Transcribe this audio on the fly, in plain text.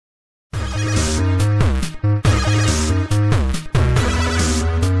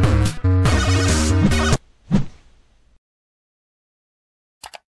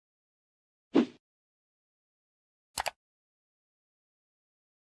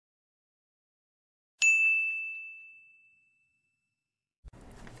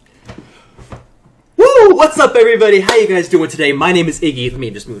What's up, everybody? How you guys doing today? My name is Iggy. Let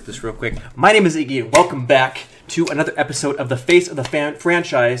me just move this real quick. My name is Iggy, and welcome back to another episode of the Face of the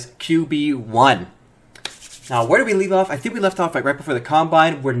Franchise QB1. Now, where did we leave off? I think we left off right before the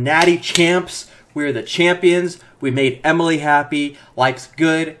Combine. We're natty champs. We're the champions. We made Emily happy. Life's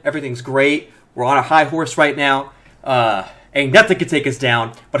good. Everything's great. We're on a high horse right now. Ain't nothing can take us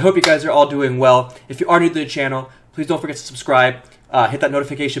down. But I hope you guys are all doing well. If you are new to the channel, please don't forget to subscribe. Hit that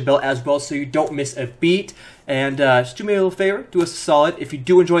notification bell as well so you don't miss a beat. And just do me a little favor, do us a solid. If you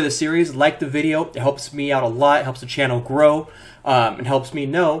do enjoy the series, like the video. It helps me out a lot. It helps the channel grow. And helps me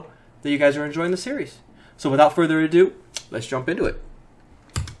know that you guys are enjoying the series. So without further ado, let's jump into it.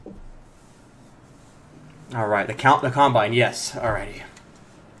 Alright, the Combine, yes. Alrighty.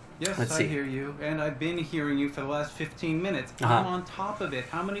 Yes, Let's see. I hear you. And I've been hearing you for the last 15 minutes. I'm on top of it.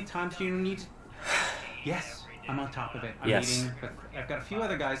 How many times do you need to... Yes, I'm on top of it. I'm meeting, but I've got a few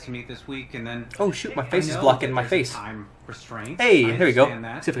other guys to meet this week, and then... Oh shoot, my face is blocking my face. Time restraint. Hey, here we go.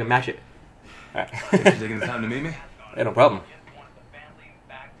 Let's see if I can match it. Alright. Thanks for taking the time to meet me. Hey, no problem.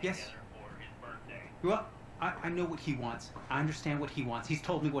 Yes. Well, I know what he wants. I understand what he wants. He's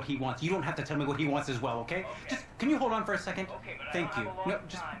told me what he wants. You don't have to tell me what he wants as well, okay? Just, can you hold on for a second? Thank you. No,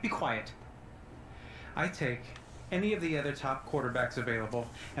 just be quiet. I take any of the other top quarterbacks available,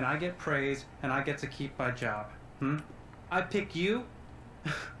 and I get praise, and I get to keep my job. I pick you,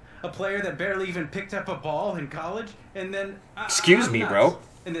 a player that barely even picked up a ball in college, and then... Excuse me, bro.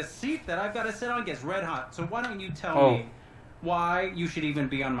 And the seat that I've got to sit on gets red hot, so why don't you tell me why you should even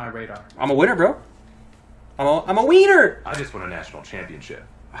be on my radar? I'm a winner, bro. I'm a wiener! I just won a national championship.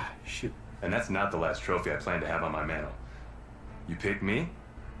 Shoot. And that's not the last trophy I plan to have on my mantle. You pick me,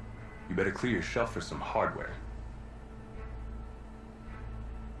 you better clear your shelf for some hardware.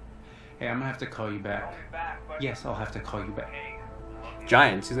 Hey, I'm gonna have to call you back. Yes, I'll have to call you back.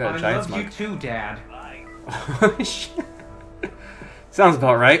 Giants. He's got a Giants mug. I love you too, Dad. Sounds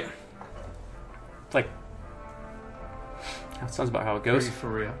about right. Like, that sounds about how it goes. Are you for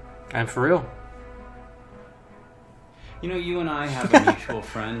real? I'm for real. You know, you and I have a mutual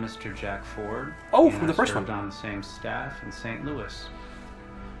friend, Mr. Jack Ford. Oh, from the first one. On the same staff in St. Louis.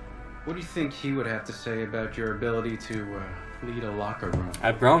 What do you think he would have to say about your ability to lead a locker room?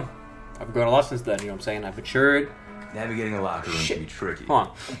 I've grown. I've grown a lot since then, you know what I'm saying? I've matured. Navigating a locker room can be tricky. Hold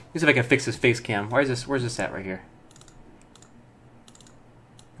on. Let me see if I can fix this face cam. Where's this at right here?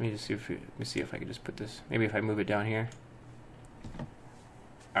 Let me just see if I can just put this. Maybe if I move it down here.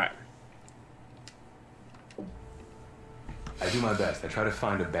 Alright. I do my best. I try to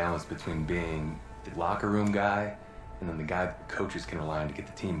find a balance between being the locker room guy and then the guy that the coaches can rely on to get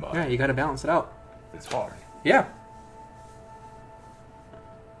the team ball. Yeah, you gotta balance it out. It's hard. Yeah.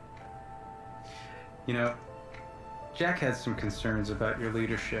 You know, Jack has some concerns about your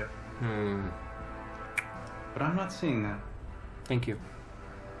leadership. But I'm not seeing that. Thank you.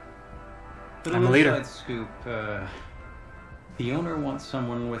 Little I'm a leader. inside scoop, the owner wants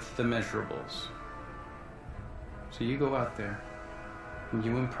someone with the measurables. So you go out there and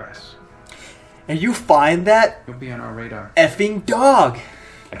you impress. And you find that You'll be on our radar. effing dog.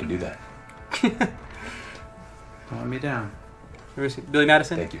 I can do that. Don't let me down. Where is he? Billy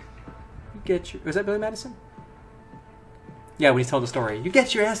Madison? Thank you. You get your... Was that Billy Madison? Yeah, when he's told the story. You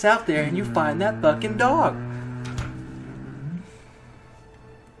get your ass out there and you find that fucking dog.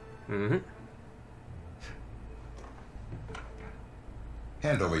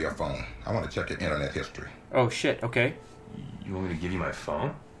 Hand over your phone. I want to check your internet history. Oh, shit. Okay. You want me to give you my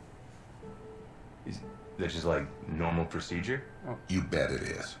phone? Is that just like normal procedure? You bet it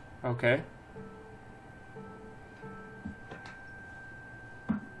is. Okay.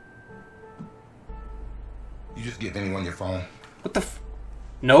 You just give anyone your phone? What the f...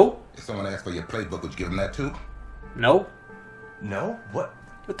 No? If someone asks for your playbook, would you give them that too? No? No? What?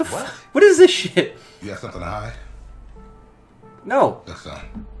 What the f... What is this shit? You have something to hide? No.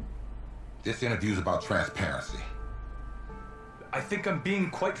 Listen, this interview's about transparency. I think I'm being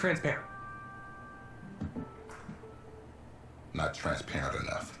quite transparent. Not transparent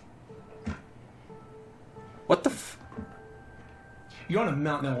enough. What the f... You're on a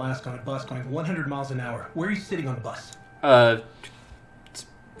mountain in Alaska on a bus going 100 miles an hour. Where are you sitting on the bus?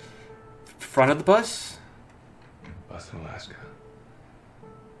 Front of the bus? Bus in Alaska.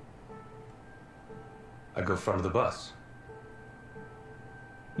 I go front of the bus.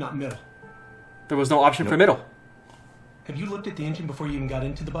 Not middle. There was no option for middle. Have you looked at the engine before you even got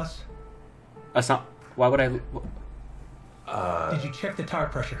into the bus? That's not... Why would I... Did you check the tire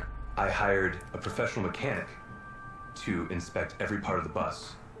pressure? I hired a professional mechanic to inspect every part of the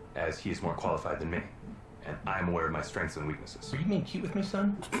bus, as he is more qualified than me, and I'm aware of my strengths and weaknesses. Are you being cute with me,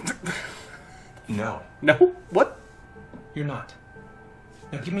 son? No. No? What? You're not.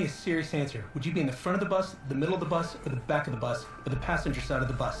 Now give me a serious answer. Would you be in the front of the bus, the middle of the bus, or the back of the bus, or the passenger side of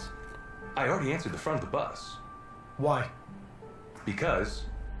the bus? I already answered the front of the bus. Why? Because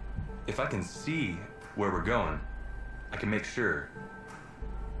if I can see where we're going, I can make sure.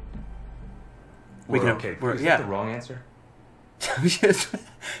 We're okay. Is that the wrong answer?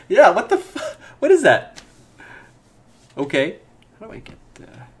 Yeah, what the what is that? Okay. How do I get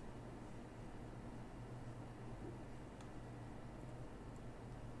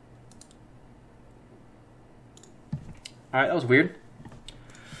Alright, that was weird.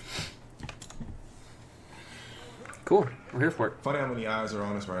 Cool. We're here for it. Funny how many eyes are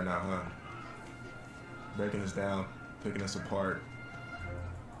on us right now, huh? Breaking us down, picking us apart.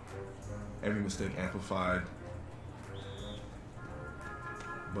 Every mistake amplified.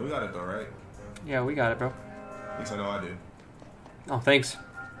 But we got it though, right? Yeah, we got it, bro. At least I know I do. Oh, thanks.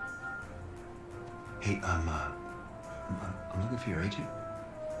 Hey, I'm looking for your agent.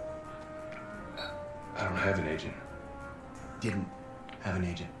 I don't have an agent. Didn't have an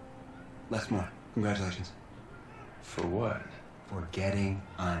agent. Les Moore, congratulations. For what? For getting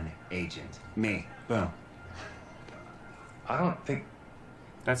an agent. Me. Boom. I don't think...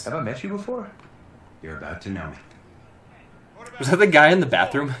 That's... Have I met you before? You're about to know me. Was that the guy in the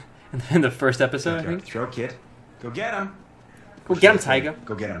bathroom in the first episode, I think? Throw kid. Go get him. Go get him, Tyga.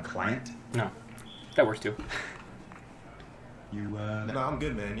 Go get him, client. No. That works too. You, No, I'm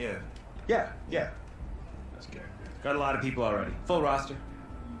good, man, yeah. Yeah. That's good. Got a lot of people already. Full roster.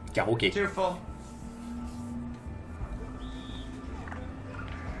 Yeah, okay. Two full.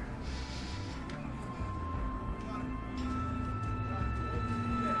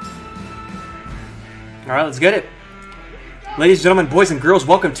 Alright, let's get it. Ladies and gentlemen, boys and girls,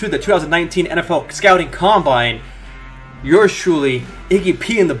 welcome to the 2019 NFL Scouting Combine. Yours truly, Iggy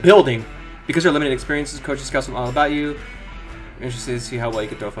P in the building. Because of your limited experiences, coaches scouts know all about you. You're interested to see how well you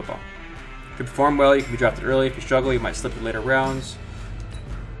can throw a football. If you perform well, you can be drafted early. If you struggle, you might slip in later rounds.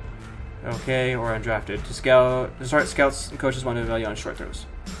 Okay, or undrafted. To start, scouts and coaches want to evaluate on short throws.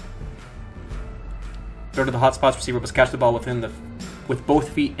 Throw to the hot spots. Receiver must catch the ball with both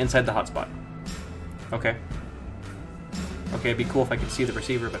feet inside the hot spot. Okay. Okay, it'd be cool if I could see the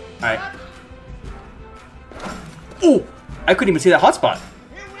receiver, but alright. Ooh! I couldn't even see that hot spot.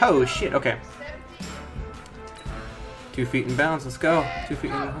 Oh shit, okay. 2 feet in bounds, let's go. 2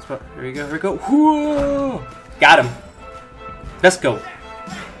 feet in the hot spot. Here we go, here we go. Whoa! Got him. Let's go.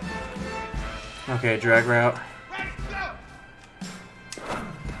 Okay, drag route.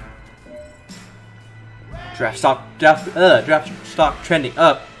 Draft stock trending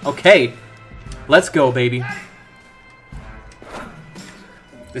up. Okay. Let's go, baby.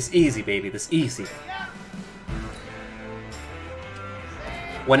 This easy, baby. This easy.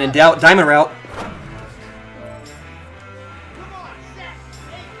 When in doubt, diamond route.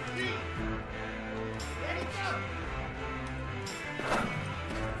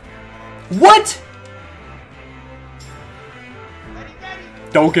 What?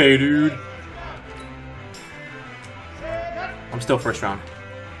 Okay, dude. I'm still first round.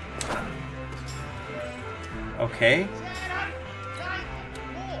 Okay.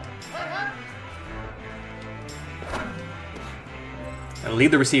 I'll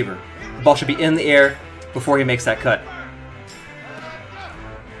lead the receiver. The ball should be in the air before he makes that cut.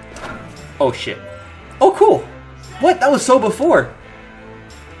 Oh shit. Oh cool. What? That was so before.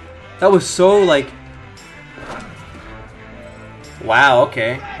 That was so like... Wow,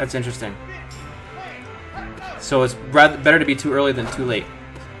 okay. That's interesting. So it's better to be too early than too late.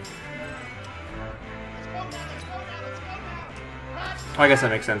 Oh, I guess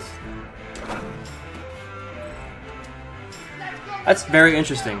that makes sense. That's very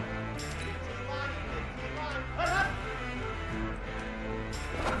interesting.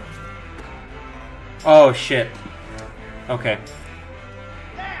 Oh, shit. Okay.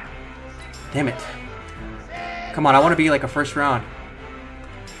 Damn it. Come on, I want to be like a first round.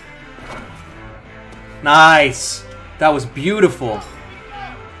 Nice! That was beautiful.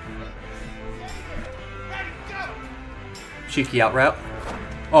 Cheeky out route.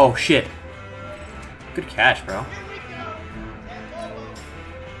 Oh, shit. Good catch, bro.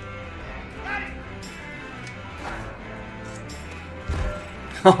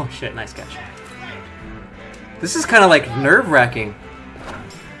 Oh, shit. Nice catch. This is kind of like nerve-wracking.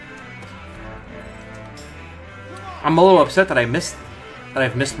 I'm a little upset that I've missed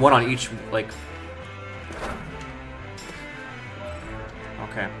one on each, like...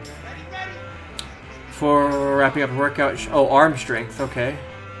 Okay. For wrapping up a workout... Oh, arm strength. Okay.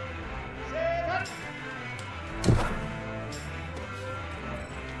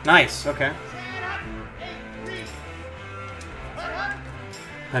 Nice. Okay.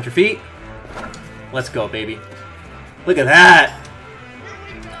 Plant your feet. Let's go, baby. Look at that.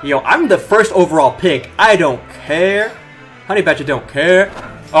 Yo, I'm the first overall pick. I don't care. Honey Badger don't care.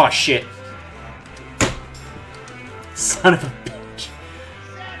 Oh, shit. Son of a bitch.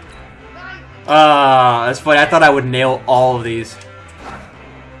 That's funny. I thought I would nail all of these.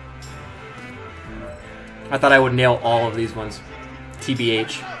 I thought I would nail all of these ones.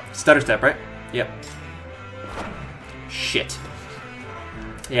 TBH. Stutter step, right? Yep. Shit.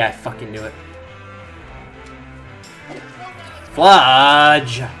 Yeah, I fucking knew it.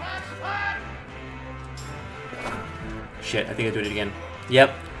 Fludge! Shit, I think I did it again.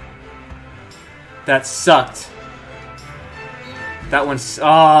 Yep. That sucked. That one's... Oh,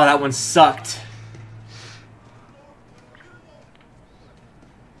 that one sucked.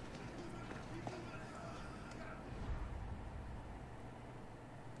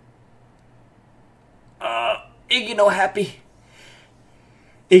 Iggy no happy.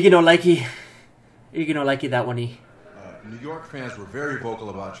 Iggy no likey. Iggy no likey that one. New York fans were very vocal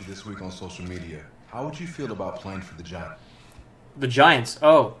about you this week on social media. How would you feel about playing for the Giants? The Giants?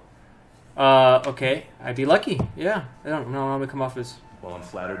 Oh. Okay. I'd be lucky. Yeah. I don't know how to come off as... Well, I'm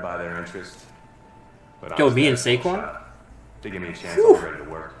flattered by their interest. But Go, honestly, me and I have no Saquon? shot. To give me a chance, I'm ready to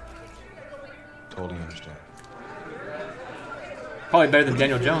work. Totally understand. Probably better than What do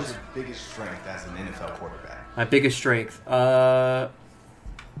you Daniel feel Jones. is your biggest strength as an NFL quarterback? My biggest strength. You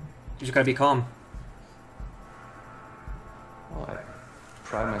just gotta be calm. Well, I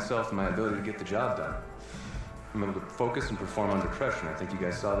pride myself in my ability to get the job done. I'm able to focus and perform under pressure, and I think you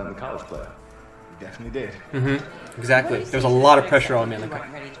guys saw that in the college play. You definitely did. Mm-hmm. Exactly. There's a lot of pressure on me. You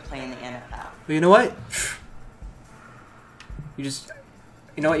weren't ready to play in the NFL. But you know what? You just...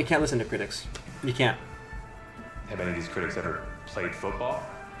 You know what? You can't listen to critics. You can't. Have any of these critics ever played football?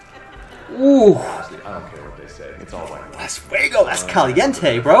 Ooh. Honestly, I don't care what they say. It's all white. That's fuego. That's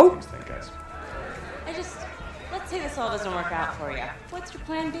caliente, bro. Think, guys. Let's say this all doesn't work out for you. What's your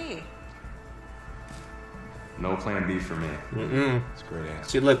plan B? No plan B for me. Mm-mm. That's a great answer.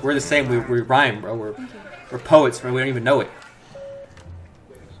 See, look, we're the same. We rhyme, bro. We're poets, man. We don't even know it.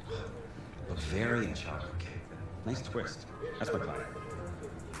 Bavarian chocolate cake. Nice twist. That's my plan.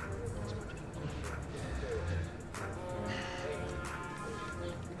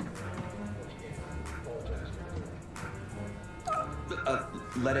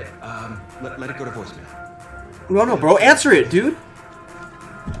 Let it go to voicemail. No, bro. Answer it, dude.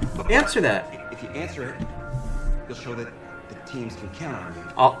 Answer that. If you answer it, you'll show that the teams can count on you.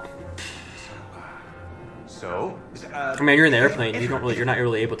 Oh. So? I mean, you're in the airplane. You're not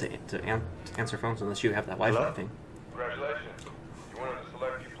really able to answer phones unless you have that Wi-Fi Hello? thing. Congratulations. You're one of the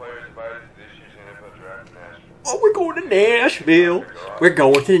select few players invited to this year's NFL draft in Nashville. Oh, we're going to Nashville. We're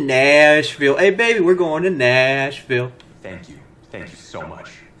going to Nashville. Hey, baby, we're going to Nashville. Thank you. Thank you so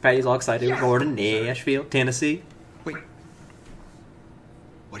much. Patty's all excited. We're going to Nashville, Tennessee. Wait.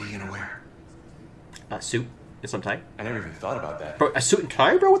 What are you gonna wear? A suit and some tie. I never even thought about that. Bro, a suit and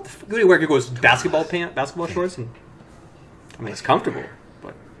tie, bro? What the fuck? What do you wear? You go basketball shorts, and I mean it's comfortable,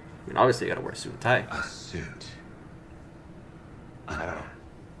 but I mean obviously you gotta wear a suit and tie. A suit. I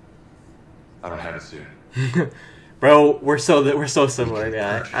don't have a suit. Bro, we're so similar.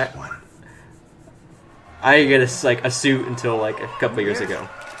 Yeah, I get a suit until like a couple years ago.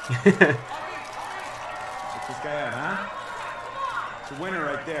 Check this guy out, huh? It's a winner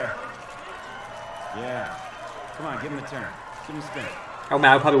right there. Yeah. Come on, give him a turn. Give him a spin. Oh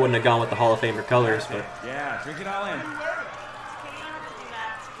man, I probably wouldn't have gone with the Hall of Famer colors, but Yeah, drink it all in. I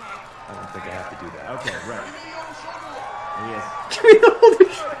don't think I have to do that. Okay, right. He is. give me the over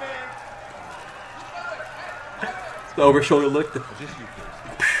the over shoulder look. Just you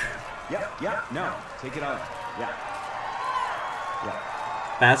first. Yep, no. Take it all in. Yeah.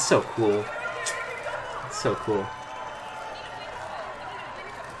 That's so cool. That's so cool.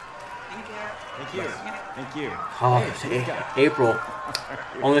 Thank you. Thank you. Oh, Hey, April.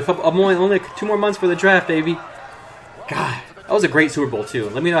 Only 2 more months for the draft, baby. God, that was a great Super Bowl too.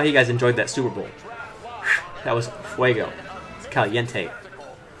 Let me know how you guys enjoyed that Super Bowl. That was fuego. It's caliente.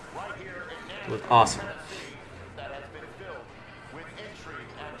 It was awesome.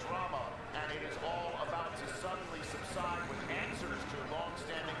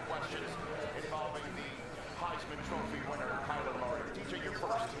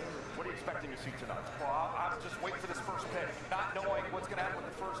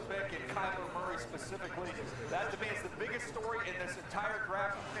 That to me is the biggest story in this entire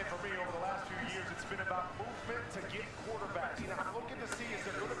draft, and for me over the last few years, it's been about movement to get quarterbacks. You know, I'm looking to see is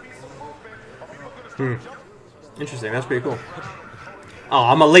there going to be some movement? Are people going to start jumping? Interesting. That's pretty cool. Oh,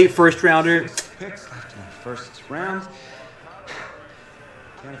 I'm a late first rounder. Picks left in the first round.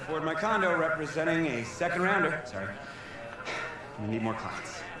 Can't afford my condo representing a second rounder. Sorry. We need more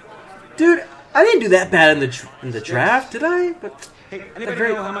clients. Dude, I didn't do that bad in the draft, did I? But hey,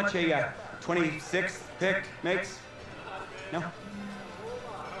 anybody know how much a 26th pick makes? No?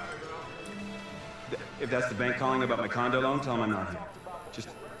 If that's the bank calling about my condo loan, tell them I'm not here. Just...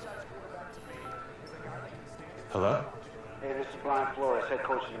 Hello? Hey, this is Brian Flores, head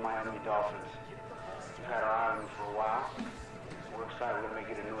coach of the Miami Dolphins. We've had our eye on you for a while. We're excited. We're going to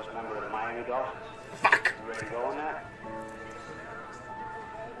make you the newest member of the Miami Dolphins. Fuck! You ready to go on that?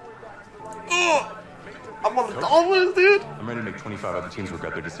 I'm on the Dolphins, dude! I'm ready to make 25 other teams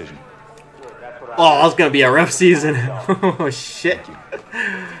regret their decision. Oh, it's gonna be a rough season. Oh, shit.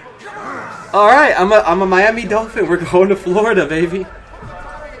 Alright, I'm a Miami Dolphin. We're going to Florida, baby.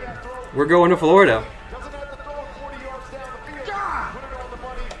 We're going to Florida.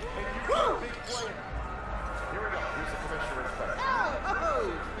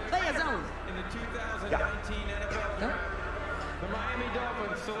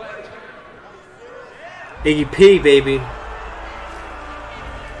 Iggy P, baby.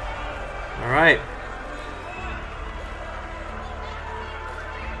 Alright.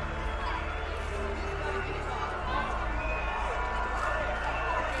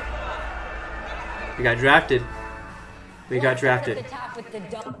 We got drafted. We got drafted.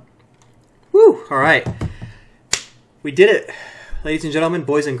 Woo! Alright. We did it. Ladies and gentlemen,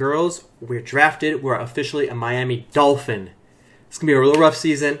 boys and girls, we're drafted. We're officially a Miami Dolphin. It's going to be a real rough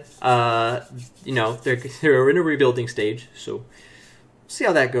season. You know, they're in a rebuilding stage, so we'll see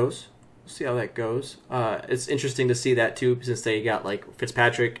how that goes. It's interesting to see that, too, since they got, like,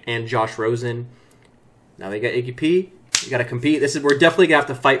 Fitzpatrick and Josh Rosen. Now they got Iggy P. You got to compete. We're definitely going to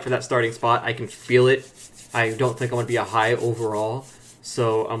have to fight for that starting spot. I can feel it. I don't think I'm going to be a high overall.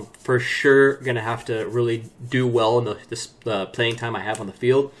 So I'm for sure going to have to really do well in the playing time I have on the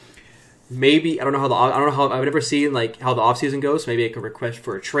field. Maybe I've never seen like how the offseason goes. Maybe I can request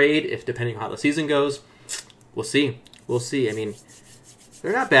for a trade if depending on how the season goes. We'll see. I mean,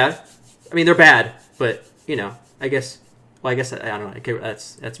 they're not bad. I mean, they're bad, but you know, I guess I don't know.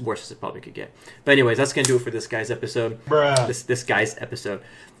 That's worse as it probably could get. But anyways, that's gonna do it for this guy's episode. Bruh. This guy's episode.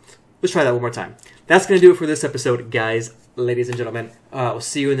 Let's try that one more time. That's gonna do it for this episode, guys, ladies and gentlemen. We'll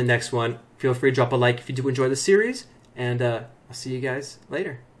see you in the next one. Feel free to drop a like if you do enjoy the series, and I'll see you guys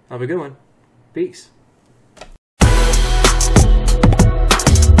later. Have a good one. Peace.